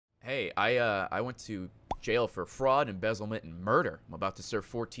Hey, I went to jail for fraud, embezzlement, and murder. I'm about to serve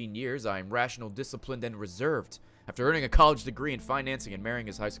 14 years. I am rational, disciplined, and reserved. After earning a college degree in financing and marrying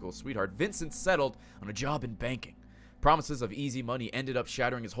his high school sweetheart, Vincent settled on a job in banking. Promises of easy money ended up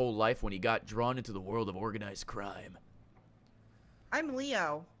shattering his whole life when he got drawn into the world of organized crime. I'm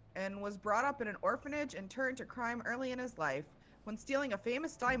Leo, and was brought up in an orphanage and turned to crime early in his life. When stealing a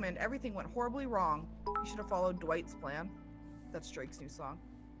famous diamond, everything went horribly wrong. He should have followed Dwight's plan. That's Drake's new song.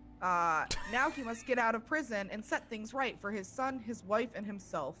 Now he must get out of prison and set things right for his son, his wife, and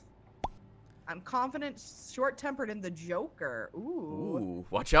himself. I'm confident, short-tempered, and the Joker. Ooh,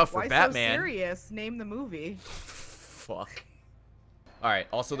 watch out for Why Batman. So serious? Name the movie. Fuck. Alright,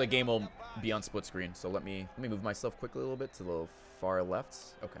 also the game will be on split screen, so let me move myself quickly a little bit to the far left.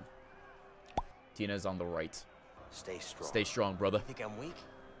 Okay. Tina's on the right. Stay strong. Stay strong, brother. You think I'm weak?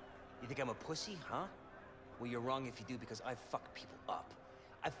 You think I'm a pussy, huh? Well, you're wrong if you do, because I fuck people up.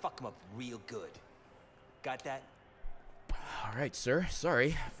 I fuck them up real good. Got that? Alright, sir.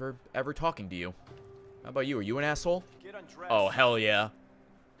 Sorry for ever talking to you. How about you? Are you an asshole? Get undressed. Oh, hell yeah.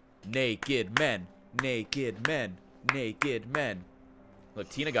 Naked men. Naked men. Naked men. Look,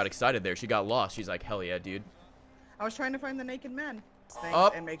 Tina got excited there. She got lost. She's like, hell yeah, dude. I was trying to find the naked men.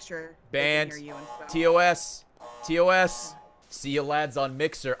 Up. And make sure Banned. they can hear you and stuff. TOS. TOS. See you lads on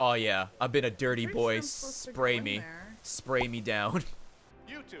Mixer. Oh, yeah. I've been a dirty Pretty boy. sure I'm supposed to Spray go in me. there. Spray me down.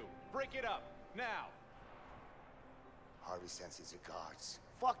 You two, break it up, now. Harvey sends his regards.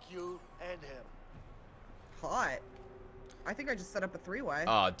 Fuck you and him. Hot. I think I just set up a three-way.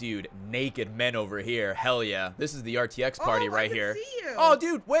 Oh, dude. Naked men over here. Hell yeah. This is the RTX party I right can here. see you. Oh,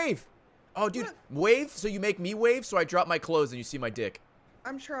 dude. Wave. Oh, dude. Look. Wave. So you make me wave, so I drop my clothes and you see my dick.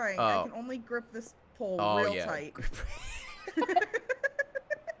 I'm trying. Oh. I can only grip this pole Oh, real yeah. tight.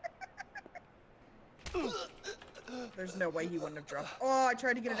 There's no way he wouldn't have dropped. Oh, I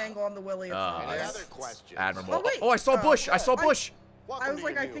tried to get an angle on the willy. It's not there. Other questions. Admirable. Oh, wait. Oh, I saw Bush. I saw Bush. Welcome I was to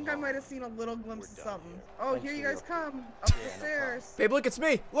like, your I new think I home. might have seen a little glimpse of We're done something. here. Oh, Thanks here for you your guys come. Up Yeah, the no stairs. Babe, look, it's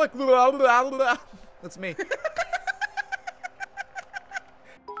me. Look. Blah, blah, blah. That's me.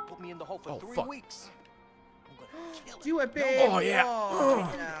 Put me in the hole for Oh, 3 fuck. weeks. I'm gonna kill it. Do it, babe. Oh, yeah.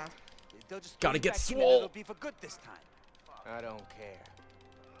 Oh, yeah. They'll just Gotta put me get back in swole. and it'll be for good this time. I don't care.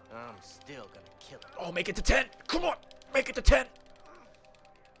 I'm still gonna kill it. Oh, make it to 10. Come on. Make it to 10.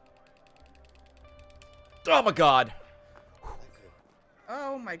 Oh, my God.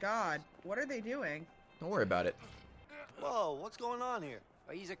 Oh my God. What are they doing? Don't worry about it. Whoa, what's going on here?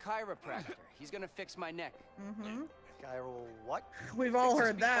 Oh, he's a chiropractor. He's gonna fix my neck. Mm-hmm. Gyro what? We've all Fixes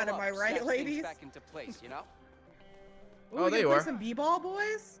heard that. people Am I up, right, snaps things ladies? back into place, you know? Ooh, Oh, we there can you play are. some b-ball,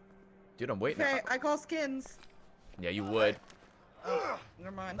 boys. Dude, I'm waiting. Okay, I call skins. Yeah, you would. Oh,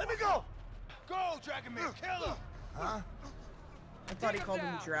 never mind. Let me go! Go, Dragon Man, kill him! Huh? I thought he called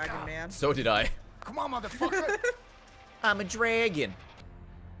him Dragon Man. So did I. Come on, motherfucker! I'm a dragon.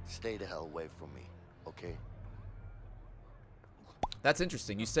 Stay the hell away from me, okay? That's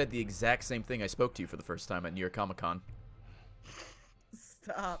interesting. You said the exact same thing I spoke to you for the first time at New York Comic Con.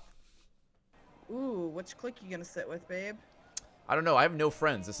 Stop. Ooh, which clique you gonna sit with, babe? I don't know. I have no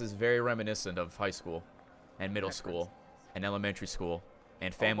friends. This is very reminiscent of high school and middle school and elementary school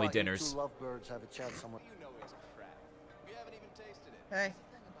and family dinners. You two lovebirds have a chat somewhere. You know it's a crap. We haven't even tasted it.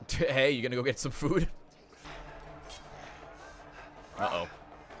 Hey, Hey, you gonna go get some food? Uh-oh.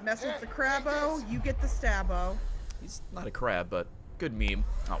 mess with the crabbo, you get the stabbo. He's not a crab, but good meme.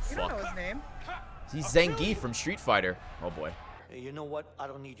 Oh, You don't know fuck. his name. He's Zangief from Street Fighter. Oh, boy. Hey, you know what? I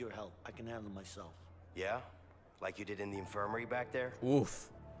don't need your help. I can handle myself. Yeah? Like you did in the infirmary back there? Oof.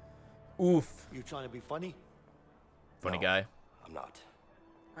 Oof. You trying to be funny? Funny No. guy. I'm not.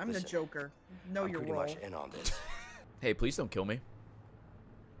 I'm Listen, the Joker. Know I'm your pretty role. much in on this. Hey, please don't kill me.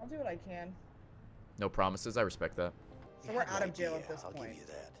 I'll do what I can. No promises. I respect that. So You we're have out no of jail idea. at this I'll point. give you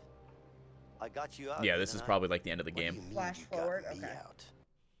that. I got you out. Yeah, this is didn't I? probably like the end of the What do game. you mean Flash you got forward? me Okay. out?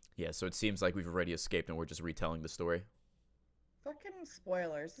 Yeah, so it seems like we've already escaped and we're just retelling the story. Fucking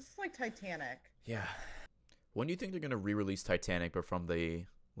spoilers. This is like Titanic. Yeah. When do you think they're gonna re-release Titanic, but from the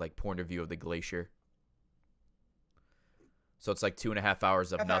like point of view of the glacier? So it's like 2.5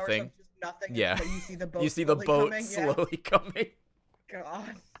 hours of Half hours nothing. of just nothing. Yeah. But you see the boat. You see the slowly boat coming, yeah. slowly coming.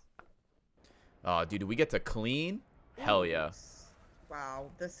 God. Oh, dude, do we get to clean? Hell yeah. Wow,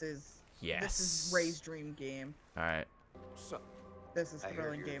 this is Yes. this is Ray's dream game. All right. So, This is I heard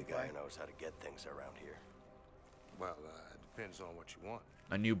thrilling you're the guy gameplay. who knows how to get things around here. well, it depends on what you want.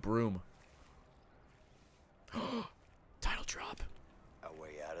 A new broom. Title drop. A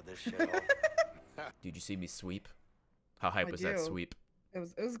way out of this shithole. Did you see me sweep? How hype I was that do. sweep? It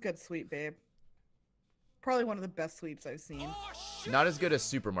was a good sweep, babe. Probably one of the best sweeps I've seen. Not as good as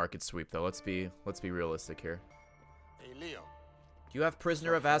supermarket sweep though. Let's be realistic here. Hey, Leo. Do you have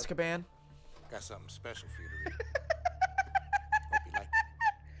Prisoner of Azkaban? Got something special for you to read. Hope you like it.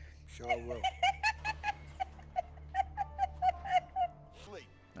 Sure will.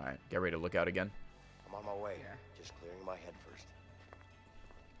 All right, get ready to look out again. I'm on my way. Just clearing my head first.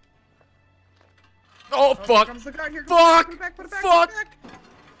 Oh, Here fuck! comes the guard. Here Fuck! Put it back, put it back, Fuck! Put it back.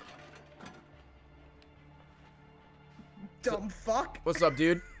 Dumb fuck. What's up,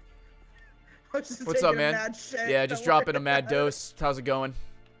 dude? I was just What's up, taking a man? mad shit. Yeah, just Don't dropping a worry mad about it. dose. How's it going?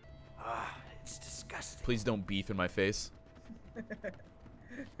 Ah, it's disgusting. Please don't beef in my face. Eat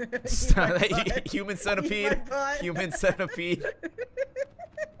my butt. Human Eat centipede. my butt. Human centipede.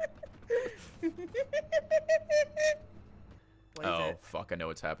 What is Oh, it? fuck. I know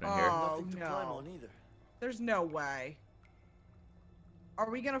what's happening here. Oh, Nothing to climb no. on either. There's no way. Are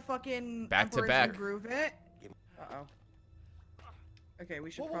we gonna fucking Back to Emperor's back. New Groove it? Uh-oh. Okay,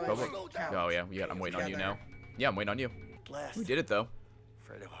 we should probably Whoa. like, count. Oh, yeah. I'm waiting on you now. Together. Yeah, I'm waiting on you. Blast. We did it, though.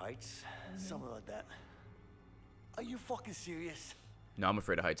 Afraid of heights? Something like that. Are you fucking serious? No, I'm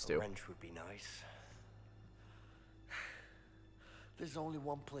afraid of heights, A too. wrench would be nice. There's only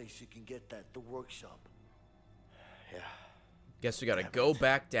one place you can get that, the workshop. Yeah. Guess we gotta go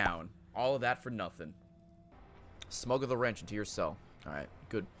back down. All of that for nothing. Smuggle the wrench into your cell. Alright,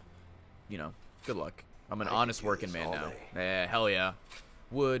 good. You know, good luck. I'm an I honest could do working this man all now. day. Yeah, hell yeah.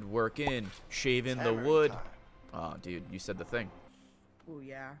 Wood working, shaving the Hammering wood. time. Oh, dude, you said the thing. Ooh,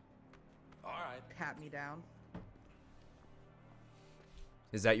 yeah. All right. Pat me down.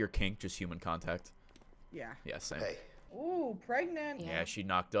 Is that your kink, just human contact? Yeah. Yeah, same. Hey, Ooh, pregnant. Yeah, she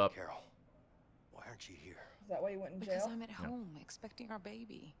knocked up. Carol. Why aren't you here? Is that why you went in Because jail? I'm at home expecting our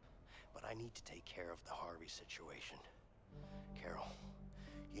baby. But I need to take care of the Harvey situation. Carol,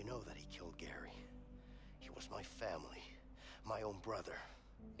 you know that he killed Gary. He was my family, my own brother.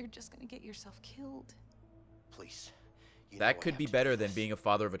 You're just gonna get yourself killed. Please. You know I That could have be to do better than this. being a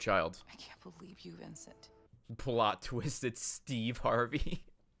father of a child. I can't believe you, Vincent. Plot twist, it's Steve Harvey.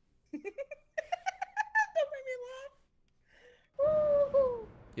 Don't make me laugh. Woo.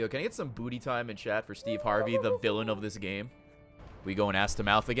 Yo, can I get some booty time in chat for Steve Harvey, the villain of this game? We going ass to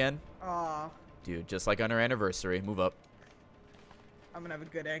mouth again? Aw, Dude, just like on our anniversary. Move up. I'm gonna have a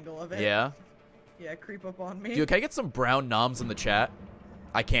good angle of it. Yeah? Yeah, creep up on me. Dude, can I get some brown noms in the chat?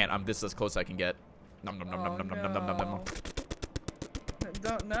 I can't. This is as close as I can get. Nom nom nom Oh, nom nom nom nom nom nom nom. no.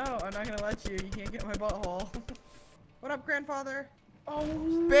 Don't know. I'm not gonna let you. You can't get my butthole. What up, grandfather? Oh,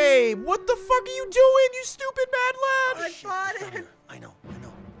 Babe, what the fuck are you doing, you stupid mad lad? I thought it. I know.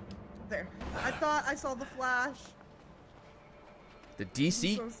 There. I thought I saw the flash. The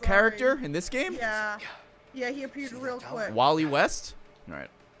DC so sorry. character in this game? Yeah. Yeah, he appeared real quick. Wally West? Alright.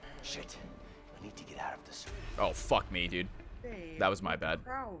 Shit. I need to get out of this. Oh, fuck me, dude. Babe, That was my bad.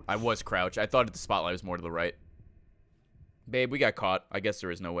 crouch. I was crouched. I thought the spotlight was more to the right. Babe, we got caught. I guess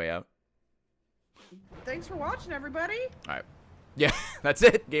there is no way out. Thanks for watching, everybody. Alright. Yeah, that's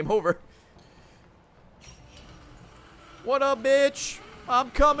it. Game over. What up, bitch?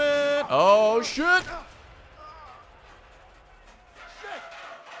 I'm coming. Oh, shit.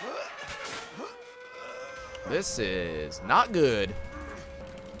 This is not good.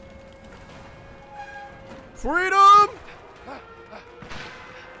 Freedom!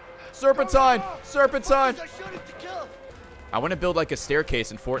 Serpentine! Serpentine! I want to build like a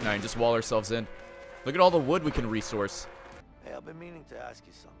staircase in Fortnite and just wall ourselves in. Look at all the wood we can resource. Hey, I've been meaning to ask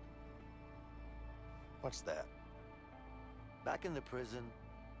you something. What's that? Back in the prison,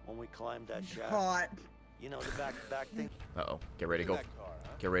 when we climbed that shaft, Caught. you know, the back thing? Uh-oh. Get ready to go. That car, huh?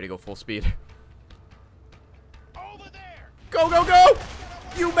 Get ready to go full speed. Over there! Go, go, go!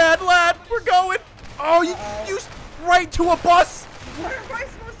 You mad lad! We're going! Oh, you right to a bus! Where am I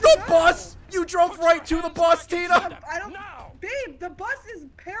supposed to The go? bus! You drove right to the bus, Tina! I don't. Now! Babe, the bus is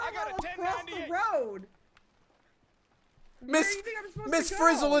I parallel got a across the 1098. road. Where Miss do you think I'm supposed Miss to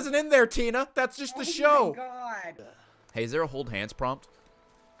Frizzle go? isn't in there, Tina. That's just the Oh show. my God. Hey, is there a hold hands prompt?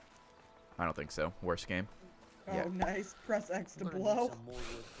 I don't think so. Worst game. Oh, Yeah. nice. Press X to We're gonna blow. need some more wood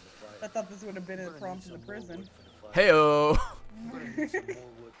for the fire. I thought this would have been a We're gonna prompt need in the some more prison. wood for the fire. Heyo. We're gonna need some more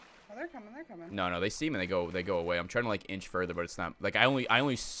wood. Oh, they're coming. They're coming. No, they see me. They go away. I'm trying to like inch further, but it's not. Like I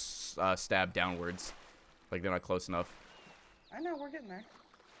only stab downwards. Like they're not close enough. I know. We're getting there.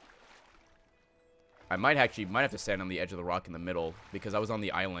 I might have to stand on the edge of the rock in the middle because I was on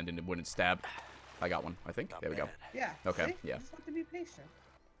the island and it wouldn't stab. I got one. I think. Not There we go. bad. Yeah. Okay, See? yeah. You just have to be patient.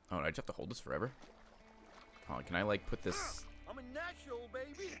 Oh, I just have to hold this forever. Oh, can I like put this? I'm a natural,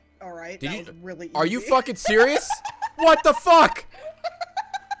 baby. All right. Did that you- was really easy. Are you fucking serious? What the fuck?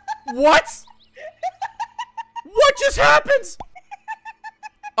 What? What just happened?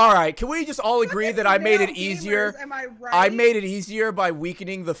 All right, can we just all agree that I made it easier? Am I right? I made it easier by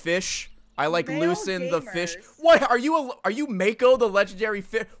weakening the fish. I like Male loosened the fish. gamers. What? Are you Mako, the legendary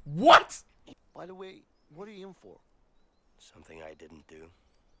fish? What? By the way, what are you in for? Something I didn't do.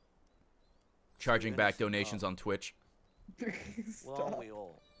 Charging back donations on Twitch. Well, aren't we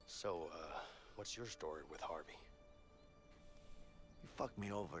all? So, what's your story with Harvey? You fucked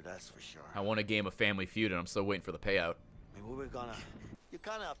me over, that's for sure. I won a game of Family Feud, and I'm still waiting for the payout. Maybe we're gonna... You're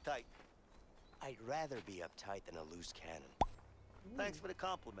kinda uptight. I'd rather be uptight than a loose cannon. Thanks for the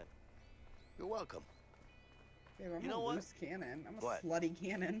compliment. You're welcome. Babe, I'm You know a what? loose cannon. I'm a What? slutty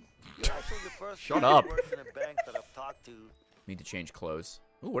cannon. You're also the first Shut guy up. who works in a bank that I've talked to. Need to change clothes.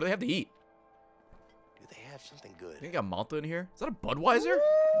 Ooh, what do they have to eat? Do they have something good? They got Malta in here? Is that a Budweiser?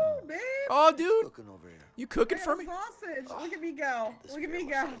 Ooh, babe. Oh, dude. Looking over here. You cooking I for have me? sausage. Look at me go. This Look at beer me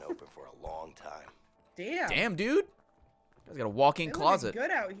must go. have been open for a long time. Damn. Damn, dude. You guys got a walk-in It looks closet. good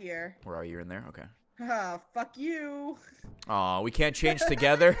out here. Where are you? In there? Okay. Fuck you. Aw, we can't change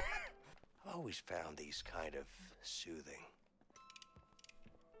together. I've always found these kind of soothing.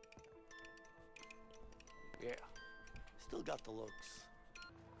 Yeah. Still got the looks.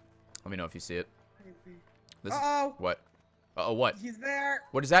 Let me know if you see it. This Uh-oh. What? Uh-oh, what? He's there.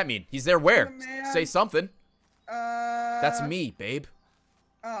 What does that mean? He's there where? The man. Say something. That's me, babe.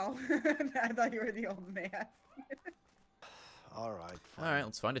 Oh, I thought you were the old man. All right. Fine. All right,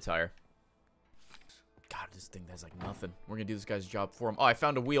 let's find a tire. God, this thing has like nothing. We're gonna do this guy's job for him. Oh, I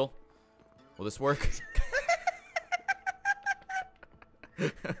found a wheel. Will this work?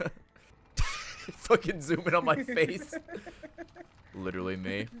 Fucking zoom in on my face. Literally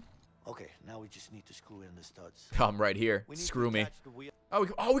me. Okay, now we just need to screw in the studs. I'm right here. We need Screw to me. attach the wheel. Oh,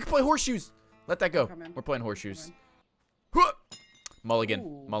 we can play horseshoes. Let that go. Come in. We're playing horseshoes. Come Huh! Mulligan.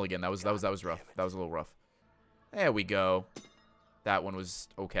 Ooh. Mulligan. That was rough. That was a little rough. There we go. That one was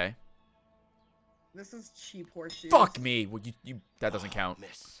okay. This is cheap horseshoes. Fuck me. Well, you that doesn't count.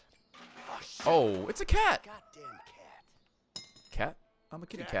 Miss. Oh, shit. Oh, it's a cat. Goddamn cat. Cat? I'm a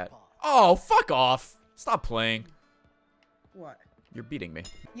kitty cat. Jackpot. Oh, fuck off. Stop playing. What? You're beating me.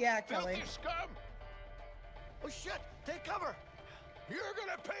 Yeah, Kelly. scum! Oh shit! Take cover! You're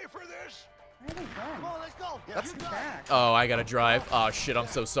gonna pay for this! Where are they Come going? on, let's go! Get You got it. back. Oh, I gotta drive. Oh, shit. I'm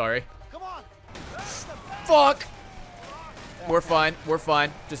so sorry. Come on! Fuck. We're fine. We're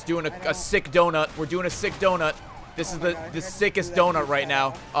fine. Just doing I a don't- sick donut. We're doing a sick donut. This Oh is my the God, I the tried to sickest do that donut to right you,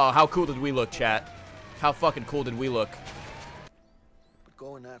 now. Shadow. Oh, how cool did we look, chat? How fucking cool did we look? But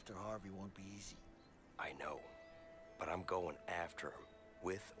going after Harvey won't be easy. I know, but I'm going after him,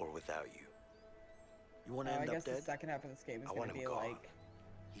 with or without you. You want Oh, to I end guess up the dead? second half of this game is I gonna want him be gone. like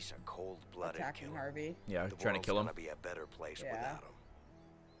He's a cold-blooded attacking killer. Harvey. Yeah, The trying to world's kill him. gonna be a better place Yeah. without him.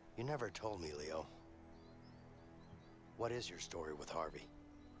 You never told me, Leo. What is your story with Harvey?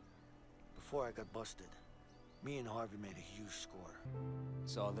 Before I got busted, me and Harvey made a huge score.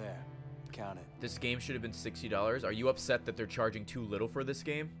 It's all there. Count it. This game should have been $60. Are you upset that they're charging too little for this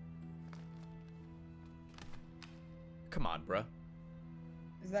game? Come on, bruh.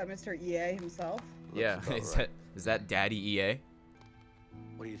 Is that Mr. EA himself? Yeah, about is right. that Daddy EA?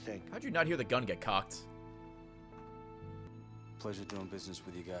 What do you think? How'd you not hear the gun get cocked? Pleasure doing business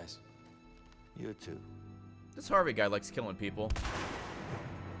with you guys. You too. This Harvey guy likes killing people.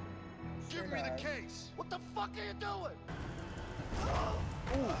 Sure Give me the does. case! What the fuck are you doing?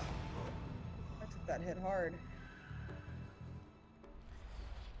 Ooh. I took that hit hard.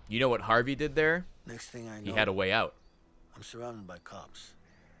 You know what Harvey did there? Next thing I know, He had a way out. I'm surrounded by cops.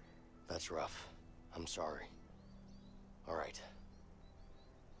 That's rough. I'm sorry. All right.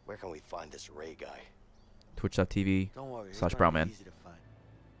 Where can we find this Ray guy? Twitch.tv Don't worry. it's / gonna Brown be Man. Easy to find.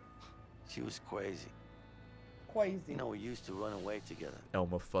 She was crazy. Crazy. You know, we used to run away together.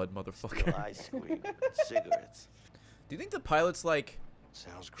 Elma Fudd, Steal motherfucker. ice cream, cigarettes. Do you think the pilot's like,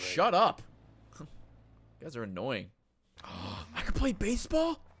 Sounds great. shut up? You guys are annoying. I could play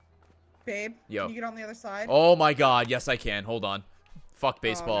baseball? Babe, Yo. can you get on the other side? Oh my god, yes I can. Hold on. Fuck Oh,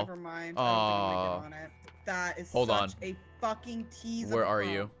 baseball. never mind. I don't think I'm gonna Aw. get on it. That is Hold such on. a fucking tease. of Where a are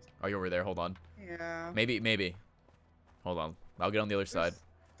you? prompt. Are you over there? Hold on. Yeah. Maybe. Hold on. I'll get on the other side. There's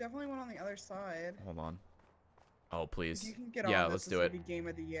definitely one on the other side. Hold on. Oh, If please. you can get Yeah, on let's this, do this it. would be game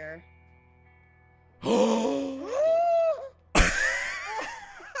of the year.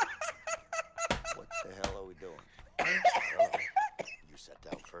 What the hell are we doing? Hello. You sat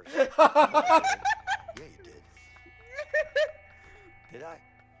down first. Yeah, you did. Did I?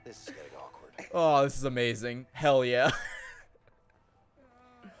 This is getting awkward. Oh, this is amazing. Hell yeah.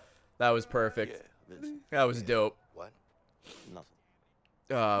 That was perfect. Yeah, this. That was dope. What? Nothing.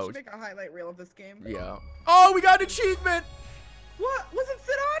 We Oh, should make a highlight reel of this game. yeah. Oh, we got an achievement. What? Was it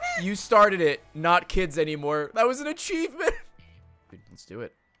sit on it? You started it, not kids anymore. That was an achievement. Dude, let's do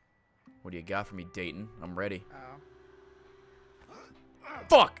it. What do you got for me, Dayton? I'm ready. Oh.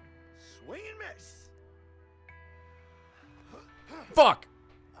 Fuck. Swing and miss. Fuck.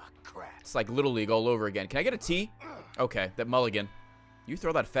 Ah, crap. It's like Little League all over again. Can I get a T? Okay, that mulligan. You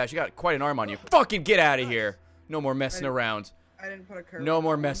throw that fast. You got quite an arm on you. Fucking get out of here. No more messing around. I didn't put a curve. No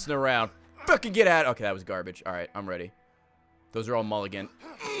more messing around. Fucking get out. Okay, that was garbage. All right, I'm ready. Those are all mulligan.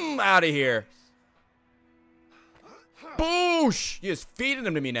 Out of here. Boosh! You're just feeding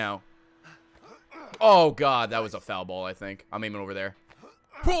them to me now. Oh, God. That was a foul ball, I think. I'm aiming over there.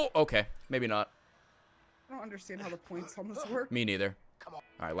 Okay, maybe not. I don't understand how the points on this work. Me neither. All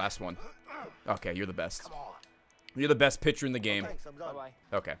right, last one. Okay, you're the best. Come on. You're the best pitcher in the game. Thanks, I'm done.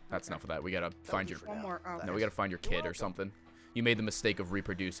 Bye-bye. Okay, that's enough of that. We gotta find your... One more. Oh. No, we gotta find your kid or something. You made the mistake of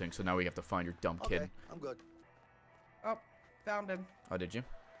reproducing, so now we have to find your dumb kid. Okay, I'm good. Oh, found him. Oh, did you?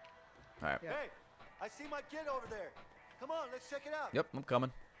 All right. Yeah. Hey, I see my kid over there. Come on, let's check it out. Yep, I'm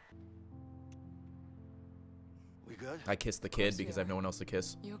coming. We good? I kissed the kid because I have no one else to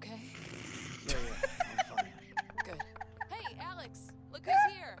kiss. You okay? Yeah, I'm fine. Good. Hey, Alex, look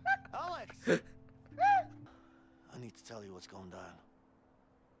who's here. Alex! I need to tell you what's going down.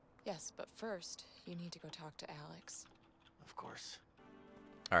 Yes, but first, you need to go talk to Alex. Of course.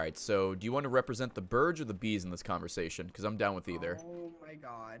 All right, so do you want to represent the birds or the bees in this conversation? Because I'm down with either. Oh my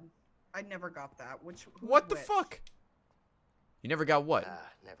god. I never got that. Who's What the which? fuck? You never got what? Ah,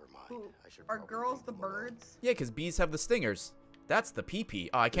 never mind. Who- I should Are probably girls leave the them alone. birds? Yeah, because bees have the stingers. That's the pee-pee.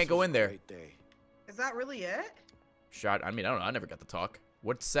 Oh, I can't This go was in a there. great day. Is that really it? Shot. I mean, I don't know. I never got to talk.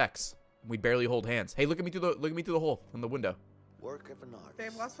 What's sex? We barely hold hands. Hey, look at me through the hole in the window. Work of an artist.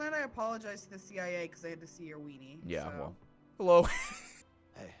 Babe, last night I apologized to the CIA because I had to see your weenie. Yeah. so- Well. Hello.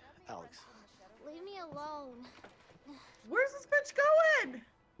 Hey, Alex. Leave me alone. Where's this bitch going?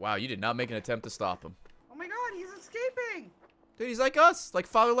 Wow, you did not make an attempt to stop him. Oh my god, he's escaping. Dude, he's like us, like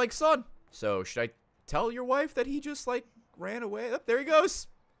father, like son. So should I tell your wife that he just like ran away? Oh, there he goes.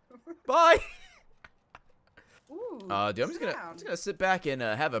 Bye. Ooh. Dude, I'm just gonna sit back and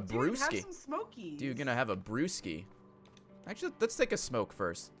have a Dude, brewski. have some smokies. Dude, gonna have a brewski. Actually, let's take a smoke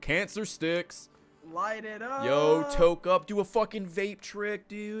first. Cancer sticks. Light it up. Yo, toke up. Do a fucking vape trick,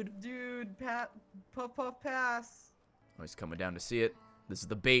 dude. Dude, puff puff pass. Oh, he's coming down to see it. This is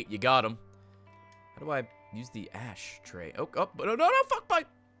the bait. You got him. How do I use the ashtray? Oh, no, fuck, bye.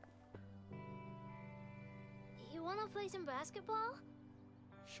 You wanna play some basketball?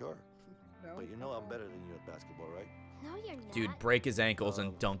 Sure. No. But you know I'm better than you at basketball, right? No, you're not. Dude, break his ankles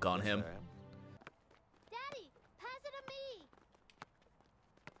and dunk on Yes, him. I am. Daddy, pass it to me.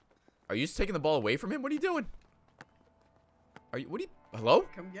 Are you just taking the ball away from him? What are you doing? Hello?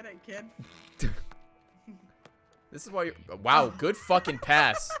 Come get it, kid. This is why you're, wow, good fucking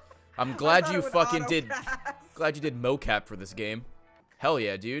pass. I'm glad thought you it would fucking auto did, pass. glad you did mocap for this game. Hell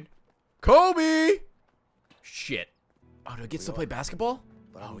yeah, dude. Kobe! Shit. Oh, do I get to play basketball?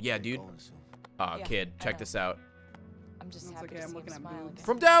 But I'm Oh, gonna yeah, get dude. going soon. Oh, Yeah, kid, I check know. this out. I'm just That's happy okay, to I'm see looking him at smile boobs. again.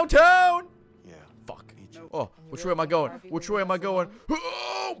 From downtown! Yeah. Fuck. Me too. Oh, And which you way am I really going? Harvey Which will way leave am I us going? alone?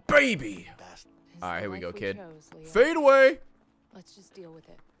 Oh, baby! Bastard. It's All right, the here we life go, kid. chose, Leo. Fade away! Let's just deal with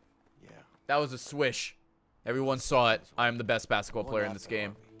it. Yeah. That was a swish. Everyone saw it. I'm the best basketball player in this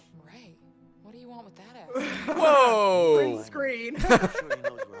game. Right. What do you want with that ass? Whoa! Green screen. I'm sure he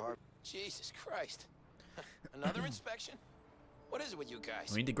knows we're hard. Jesus Christ. Another inspection? What is it with you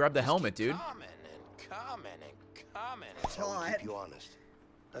guys? We need to grab the Just helmet, keep dude. Coming and coming and coming. That's how we God. keep you honest.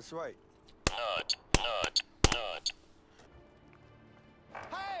 That's right.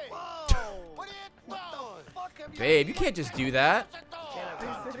 Hey! Whoa! What the fuck have you... Babe, you can't just do that. Can't have He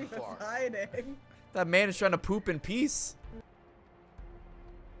gone said too he was far. hiding. That man is trying to poop in peace.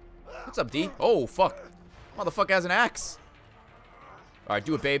 What's up, D? Oh, fuck. Motherfucker has an axe. All right,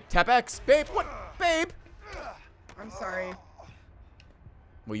 do it, babe. Tap X. Babe, what? Babe. I'm sorry.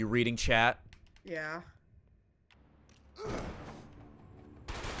 Were you reading chat? Yeah.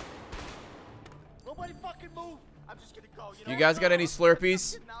 Nobody fucking move. I'm just gonna go. You know You guys got any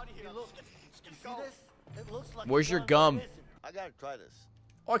Slurpees? Getting out of here. Look, you see this? It looks like Where's a your gun, gum? but it isn't. I gotta try this.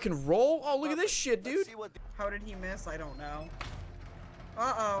 Oh, I can roll? Oh, look at this shit, Let's dude. see what How did he miss? I don't know.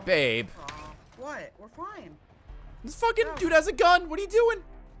 Uh-oh. Babe. Aw. What? We're fine. This fucking dude has a gun. What are you doing?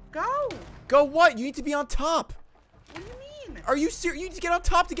 Go! Go what? You need to be on top. What do you mean? Are you serious? You need to get on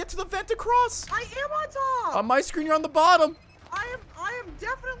top to get to the vent across. I am on top! On my screen, you're on the bottom. I am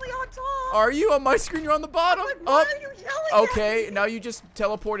definitely on top! Are you? On my screen, you're on the bottom. Like, why Up. are you yelling Okay, at me? now you just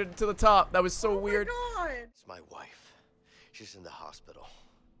teleported to the top. That was so weird. Oh my god! It's my wife. She's in the hospital.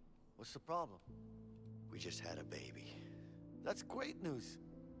 What's the problem? We just had a baby. That's great news.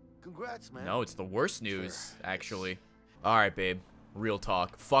 Congrats, man. No, it's the worst news, actually. All right, babe. Real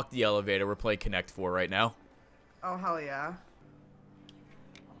talk. Fuck the elevator. We're playing Connect 4 right now. Oh, hell yeah.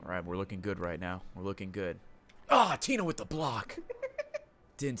 All right, we're looking good right now. We're looking good. Ah, Tina with the block.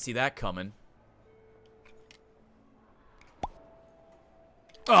 Didn't see that coming.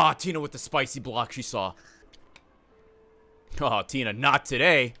 Ah, Tina with the spicy block she saw. Oh, Tina, not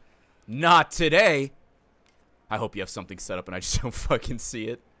today. Not today. I hope you have something set up and I just don't fucking see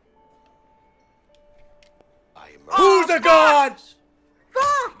it. Who's the god?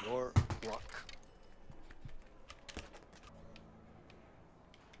 Your luck.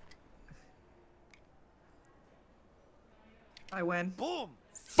 I win. Boom.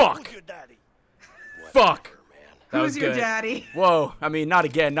 Fuck. Who's your daddy? Fuck. That Who's was your good. daddy? Whoa. I mean, not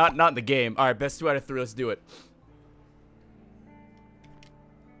again. Not in the game. All right, best 2 out of 3. Let's do it.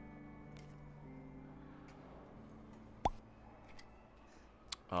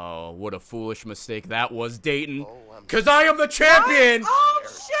 Oh, what a foolish mistake that was, Dayton. Because I am the champion Oh,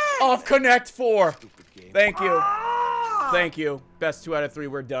 shit! of Connect 4. Stupid game. Thank you. Ah! Thank you. Best 2 out of 3.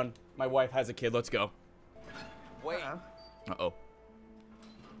 We're done. My wife has a kid. Let's go. Wait. Uh-oh.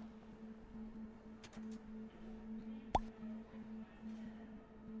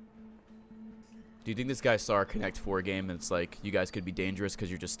 Do you think this guy saw our Connect 4 game and it's like, you guys could be dangerous because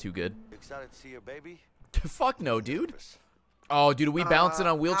you're just too good? Excited to see your baby? Fuck no, dude. Oh, dude, are we bouncing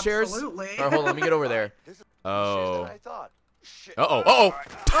on wheelchairs? Absolutely. All right, hold on, let me get over there. This is Oh. I thought. Shit. Uh-oh, uh-oh.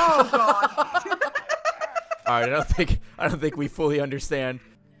 Oh, God. All right, I don't think we fully understand.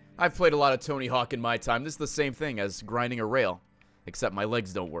 I've played a lot of Tony Hawk in my time. This is the same thing as grinding a rail, except my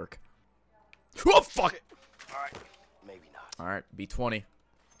legs don't work. Oh, fuck. All right. Maybe not. All right, B20.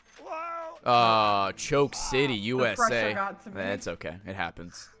 Whoa. Choke City, USA. pressure got to me. That's okay. It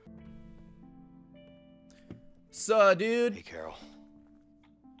happens. Suh, dude. Hey, Carol.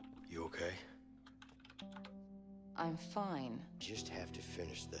 You okay? I'm fine. Just have to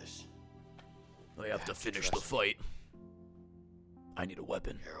finish this. I have to finish the fight. I need a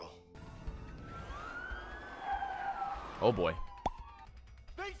weapon. Carol. Oh, boy.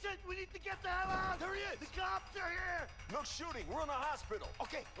 Vincent, we need to get the hell out. There he is. The cops are here. No shooting. We're in a hospital.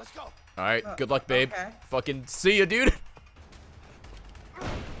 Okay, let's go. All right, good luck, babe. Okay. Fucking see ya, dude.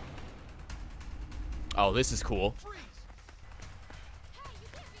 Oh, this is cool.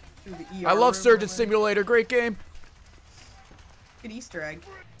 Through the ER I love room Surgeon over. Simulator. Great game. Good Easter egg.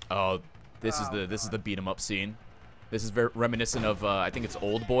 Oh, this is the beat 'em up scene. This is very reminiscent of I think it's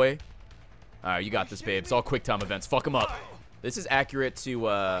Old Boy. All right, you got this, babe. It's all quick time events. Fuck 'em up. This is accurate to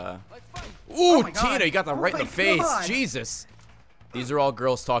Ooh, my God. Tina, you got that Oh right in my the face. God. Jesus. These are all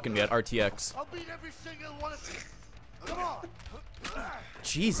girls talking to me at RTX. I'll beat every single one of you. Come on.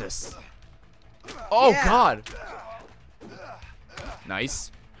 Jesus. Oh, Yeah. God.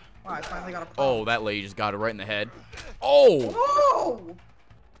 Nice. Wow, I finally got a Oh, that lady just got it right in the head. Oh, Oh!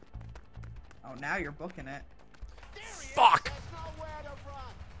 Oh, now you're booking it. fuck.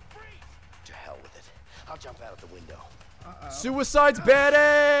 To hell with it. I'll jump out of the window. Uh-oh. Suicide's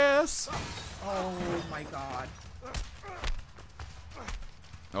badass. Oh, my God.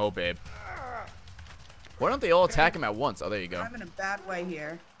 Oh, babe. Why don't they all attack him at once? Oh, there you go. I'm in a bad way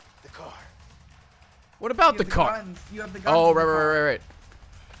here. The car. What about You the have car? Guns. You have the guns. Oh, in the right, car. right, right,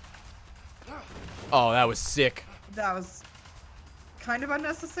 right. Oh, that was sick. That was kind of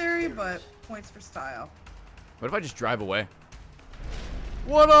unnecessary, but points for style. What if I just drive away?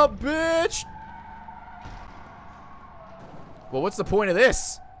 What up, bitch? Well, what's the point of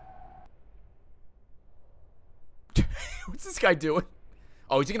this? What's this guy doing?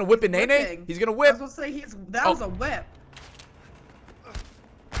 Oh, is he gonna whip a Nene? Whipping. He's gonna I whip. was gonna say that Oh. was a whip.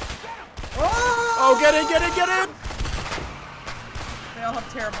 Oh, get in, get in, get in! They all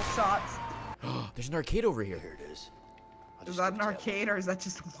have terrible shots. There's an arcade over here. Here it is. I'll Is just that go an tell arcade or is that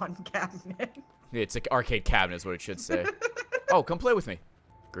just one cabinet? It's an arcade cabinet is what it should say. Oh, come play with me.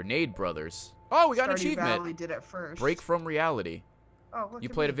 Grenade Brothers. Oh, we got an Stardew achievement. Valley did it first. Break from reality. Oh, look You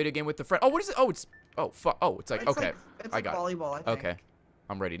at played a me. video game with the friend. Oh, what is it? Oh, it's fuck. Oh, it's like It's okay. like, it's I like got it. volleyball, I think. Okay,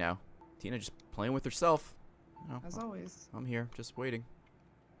 I'm ready now. Tina just playing with herself. Oh, As always. I'm here, just waiting.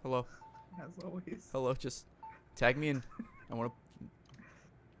 Hello, As always. hello. Just tag me in. I want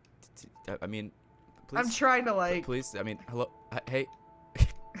to. I mean, please. I'm trying to like. Please. I mean, hello. Hey.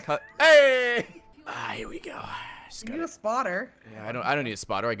 Hey. Here we go. Just You need gotta- a spotter. Yeah, I don't need a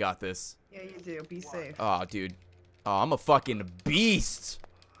spotter. I got this. Yeah, you do. Be safe. Oh, dude. Oh, I'm a fucking beast.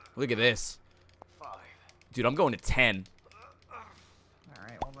 Look at this. 5. Dude, I'm going to 10. All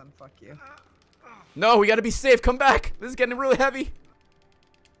right. Well then, fuck you. No, we gotta be safe. Come back. This is getting really heavy.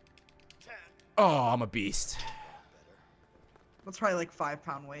 Oh, I'm a beast. That's probably like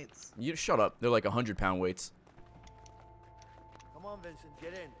 5-pound weights. You shut up. They're like 100-pound weights. Come on, Vincent,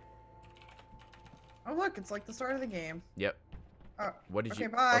 get in. Oh look, it's like the start of the game. Yep. What did okay, you?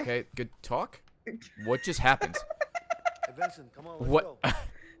 bye. Okay, good talk. What just happened? Hey, Vincent, come on, let's What? go.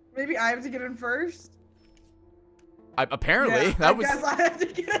 Maybe I have to get in first. Apparently, Yeah, that was. I guess I have to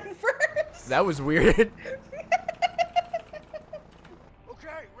get in first. That was weird.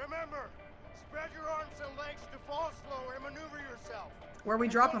 Okay, remember, spread your arms and legs to fall slower and maneuver yourself. Where are we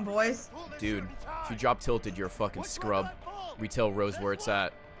dropping, boys? Dude, if you drop tilted, you're a fucking scrub. Retail Rose where it's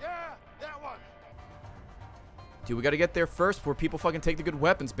at. Yeah, that one. Dude, we gotta get there first before people fucking take the good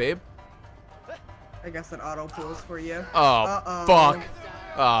weapons, babe. I guess it auto pulls for you. Oh, fuck.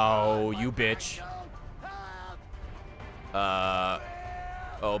 Oh, you bitch.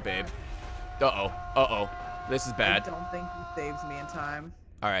 Oh, babe. Uh-oh. Uh-oh. This is I bad. don't think he saves me in time.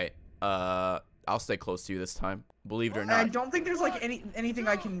 Alright. I'll stay close to you this time. Believe it or I not. don't think there's like anything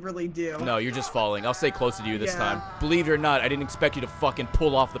I can really do. No, you're just falling. I'll stay closer to you this Yeah. time. Believe it or not, I didn't expect you to fucking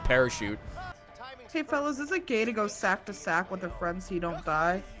pull off the parachute. Hey fellas, is it gay to go sack to sack with a friend so you don't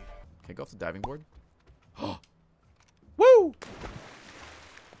die? Okay, go off the diving board. Woo!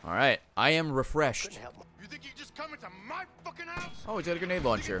 Alright, I am refreshed. You think you just come into my fucking house? Oh, he's got a grenade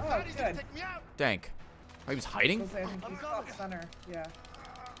launcher. Oh, good. Take me out. Dank. Oh, he was hiding? I think he's top center. Yeah.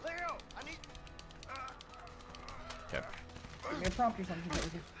 Leo, I need. Okay. Give me a prompt or something. That we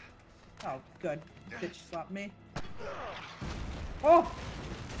can... Oh, good. Bitch slapped me. Oh!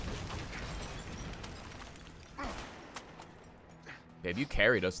 Babe, you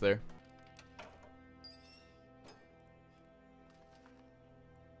carried us there.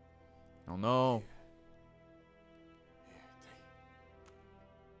 Oh no.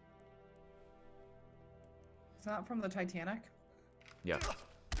 It's not from the Titanic? Yeah.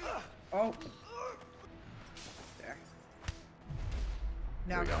 Oh. There.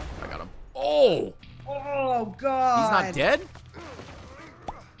 Now There we go. go. I got him. Oh! Oh, God. He's not dead?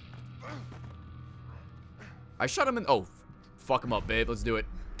 I shot him in. Oh, fuck him up, babe. Let's do it.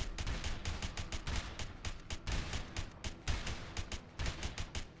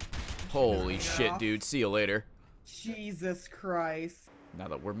 Holy shit, dude. See you later. Jesus Christ. Now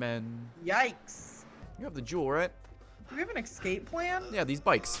that we're men. Yikes. You have the jewel, right? Do we have an escape plan? Yeah, these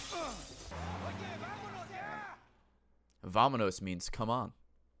bikes. Vamonos means come on.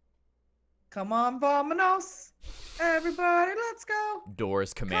 Come on, vamonos. Everybody, let's go.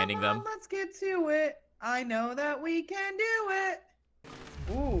 Doors commanding Come on, them. let's get to it. I know that we can do it.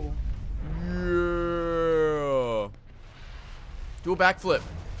 Ooh. Yeah. Do a backflip.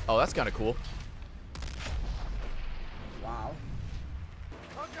 Oh, that's kind of cool. Wow.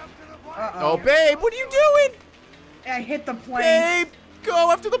 Oh, babe, what are you doing? I hit the plane. Babe, go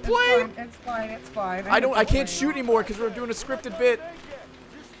after the plane. It's fine. It's fine. I can't shoot anymore because we're doing a scripted bit.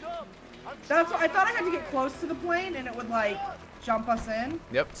 That's what I thought. I had to get close to the plane and it would like jump us in.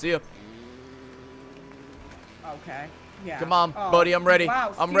 Yep, see ya. Okay. Yeah. Come on, Oh, buddy, I'm ready.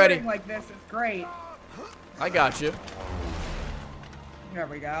 Wow, I'm ready. steering like this is great. I got you. There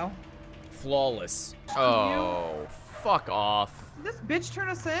we go. Flawless. Oh, fuck off. Did this bitch turn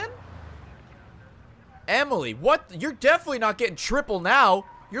us in? Emily, what? You're definitely not getting triple now.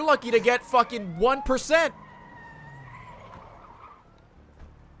 You're lucky to get fucking 1%.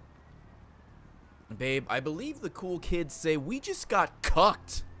 Babe, I believe the cool kids say we just got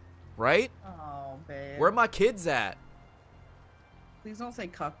cucked, right? Oh, babe. Where are my kids at? Please don't say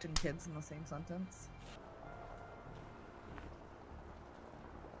cucked and kids in the same sentence.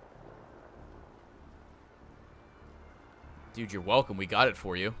 Dude, you're welcome. We got it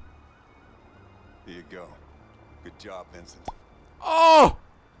for you. Here you go. Good job, Vincent. Oh!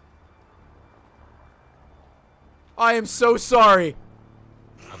 I am so sorry.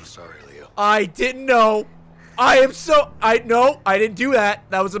 I'm sorry, Leo. I didn't know. I didn't do that.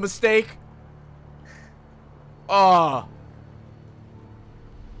 That was a mistake. Ah.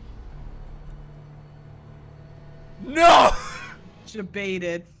 No!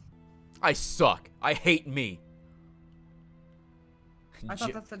 Debated. I suck. I hate me. I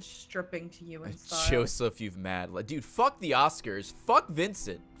thought that said stripping to you in style. Joseph, you've mad. Dude, fuck the Oscars. Fuck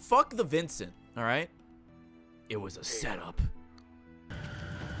Vincent. Fuck the Vincent. All right? It was a setup.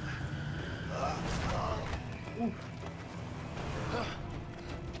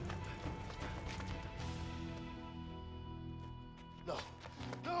 No.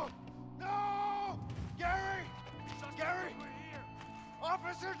 No. No! Gary! Gary!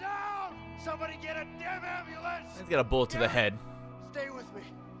 Officer down! Somebody get a damn ambulance! He's got a bullet to the head. Stay with me.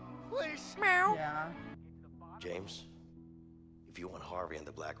 Please. Yeah. James, if you want Harvey and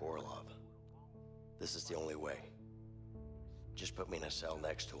the Black Orlov, This is the only way. Just put me in a cell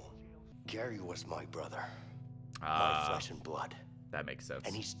next to him. Gary was my brother. My flesh and blood. That makes sense.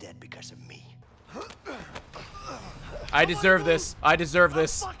 And he's dead because of me. I deserve this. I deserve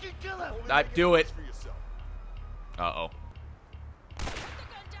this. I do it. Uh-oh.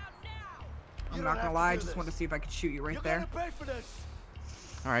 I'm not gonna lie, I just want to see if I could shoot you right there.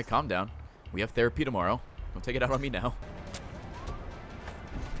 All right, calm down. We have therapy tomorrow. Don't take it out on me now.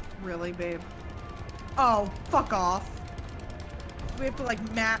 Really, babe? Oh, fuck off. We have to like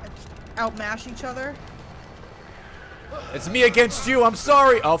outmash each other. It's me against you. I'm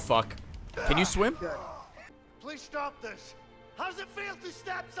sorry. Oh, fuck. Can you swim? Good. Please stop this. How does it feel to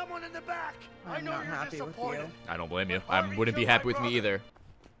stab someone in the back? I I'm know not you're happy with disappointed. you. I don't blame you. But I Harvey wouldn't be killed happy my with me brother. either.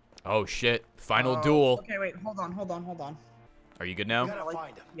 Oh, shit. Final Oh, duel. Okay, wait, hold on. Are you good We now? gotta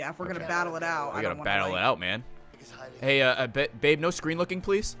find him. Yeah, if we're Okay. gonna battle it out, We I gotta don't wanna, battle like, it out, man. He's hiding. Hey, babe, no screen looking,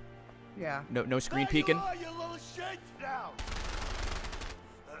 please. Yeah, No screen There you peeking. are, you little shit. Now.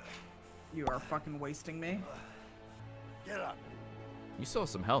 you are fucking wasting me. Get up. You still have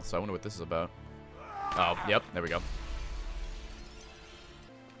some health, so I wonder what this is about. Oh, yep, there we go.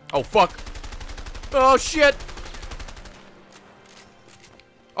 Oh, fuck. Oh, shit.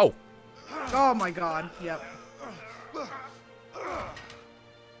 Oh. Oh my god, yep.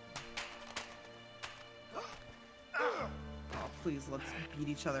 Oh, please, let's beat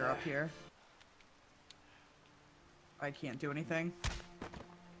each other up here. I can't do anything.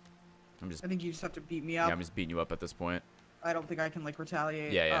 I think you just have to beat me up. Yeah, I'm just beating you up at this point. I don't think I can, like,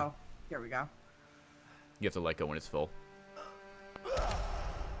 retaliate. Yeah, yeah. Oh, here we go. You have to let go when it's full.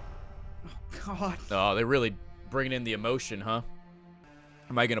 God. Oh, they're really bringing in the emotion, huh?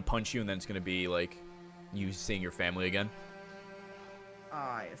 Am I gonna punch you and then it's gonna be, like, you seeing your family again?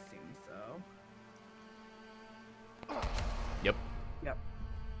 I assume so. Yep. Yep.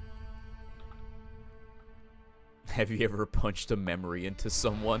 Have you ever punched a memory into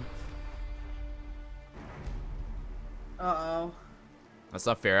someone? Uh-oh. That's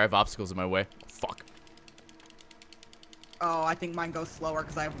not fair. I have obstacles in my way. Fuck. Oh, I think mine goes slower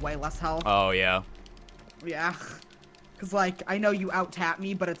because I have way less health. Oh, yeah. Yeah. Because, like, I know you out-tap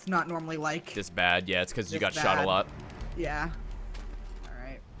me, but it's not normally, like... This bad. Yeah, it's because you This got shot a bad. lot. Yeah.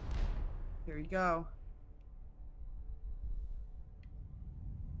 Alright. Here you go.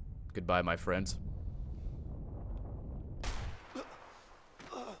 Goodbye, my friends.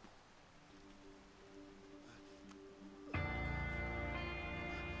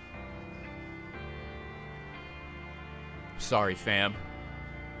 Sorry, fam.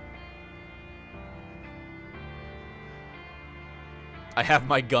 I have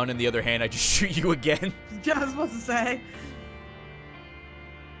my gun in the other hand. I just shoot you again. Yeah, I was supposed to say.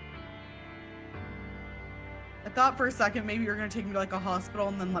 I thought for a second maybe you were going to take me to, like, a hospital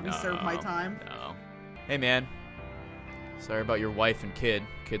and then let me serve my time. No. Hey, man. Sorry about your wife and kid.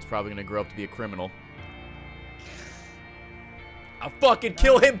 Kid's probably gonna grow up to be a criminal. I'll fucking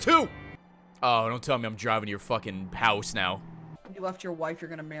kill him, too! Oh, don't tell me I'm driving to your fucking house now. When you left your wife, you're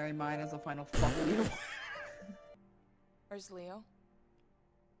going to marry mine as a final fuck you. Where's Leo?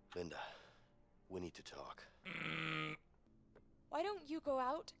 Linda, we need to talk. Why don't you go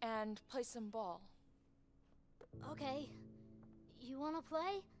out and play some ball? Okay. You wanna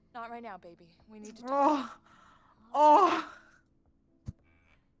play? Not right now, baby. We need to talk. Oh.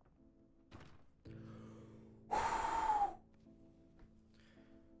 Oh.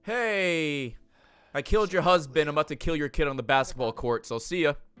 Hey! I killed your husband. I'm about to kill your kid on the basketball court, so see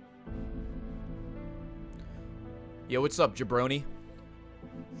ya. Yo, what's up, jabroni?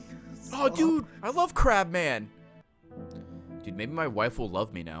 Oh, dude! I love Crabman! Dude, maybe my wife will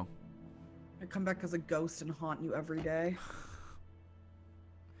love me now. I come back as a ghost and haunt you every day.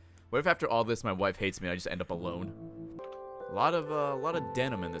 What if after all this my wife hates me and I just end up alone? A lot of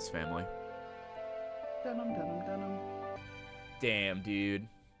denim in this family. Denim, denim, denim. Damn, dude.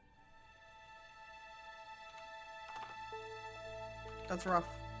 That's rough.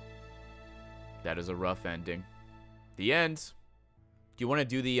 That is a rough ending. The end. Do you want to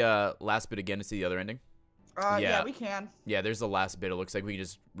do the last bit again to see the other ending? Yeah, we can. Yeah, there's the last bit. It looks like we can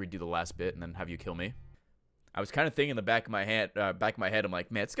just redo the last bit and then have you kill me. I was kind of thinking in the back of my head, I'm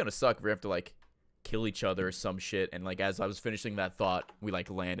like, man, it's gonna suck if we have to like kill each other or some shit. And like as I was finishing that thought, we like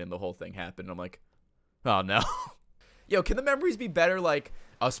land and the whole thing happened. I'm like, oh no. Yo, can the memories be better? Like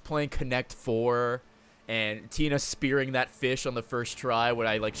us playing Connect 4 and Tina spearing that fish on the first try when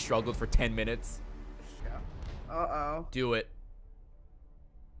I like struggled for 10 minutes. Yeah. Uh-oh. Do it.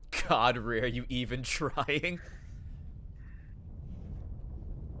 God, Rare, you even trying?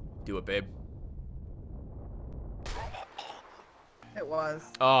 Do it, babe. It was.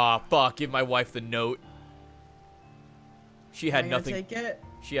 Oh, fuck. Give my wife the note. She had Am I gonna nothing. Take it?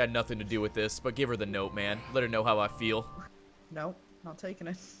 She had nothing to do with this, but give her the note, man. Let her know how I feel. Nope, not taking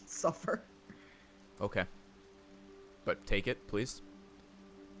it. Suffer. Okay. But take it, please.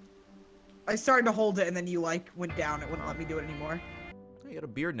 I started to hold it, and then you like went down. It wouldn't let me do it anymore. You got a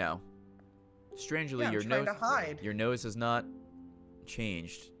beard now. Strangely, Yeah, your I'm trying nose. to hide. Your nose has not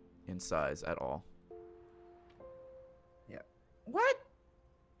changed in size at all. Yeah. What?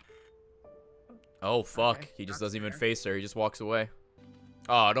 Oh fuck! Okay, He just that's doesn't even fair. face her. He just walks away.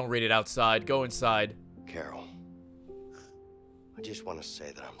 Oh, don't read it outside. Go inside. Carol, I just want to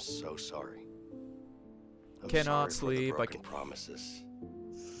say that I'm so sorry. I'm Cannot sorry sleep, for I the broken promises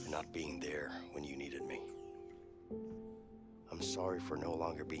and not being there when you needed me. I'm sorry for no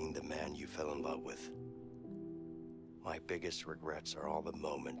longer being the man you fell in love with. My biggest regrets are all the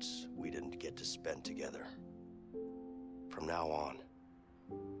moments we didn't get to spend together. From now on,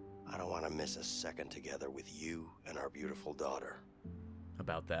 I don't want to miss a second together with you and our beautiful daughter.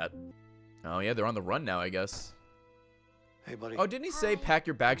 About that. Oh yeah, they're on the run now, I guess. Hey, buddy. Oh, didn't he say pack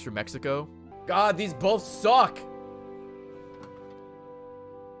your bags for Mexico? God, these both suck!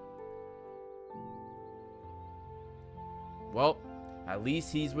 Well, at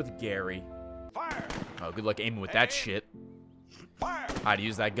least he's with Gary. Fire! Oh, good luck aiming with that shit. Fire! I had to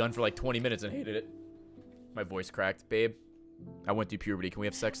use that gun for like 20 minutes and hated it. My voice cracked. Babe, I went through puberty. Can we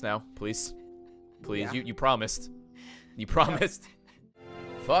have sex now? Please? Please? Yeah. You promised. You promised.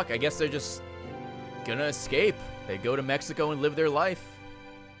 Fuck, I guess they're just gonna escape. They go to Mexico and live their life.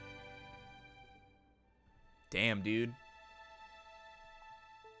 Damn, dude.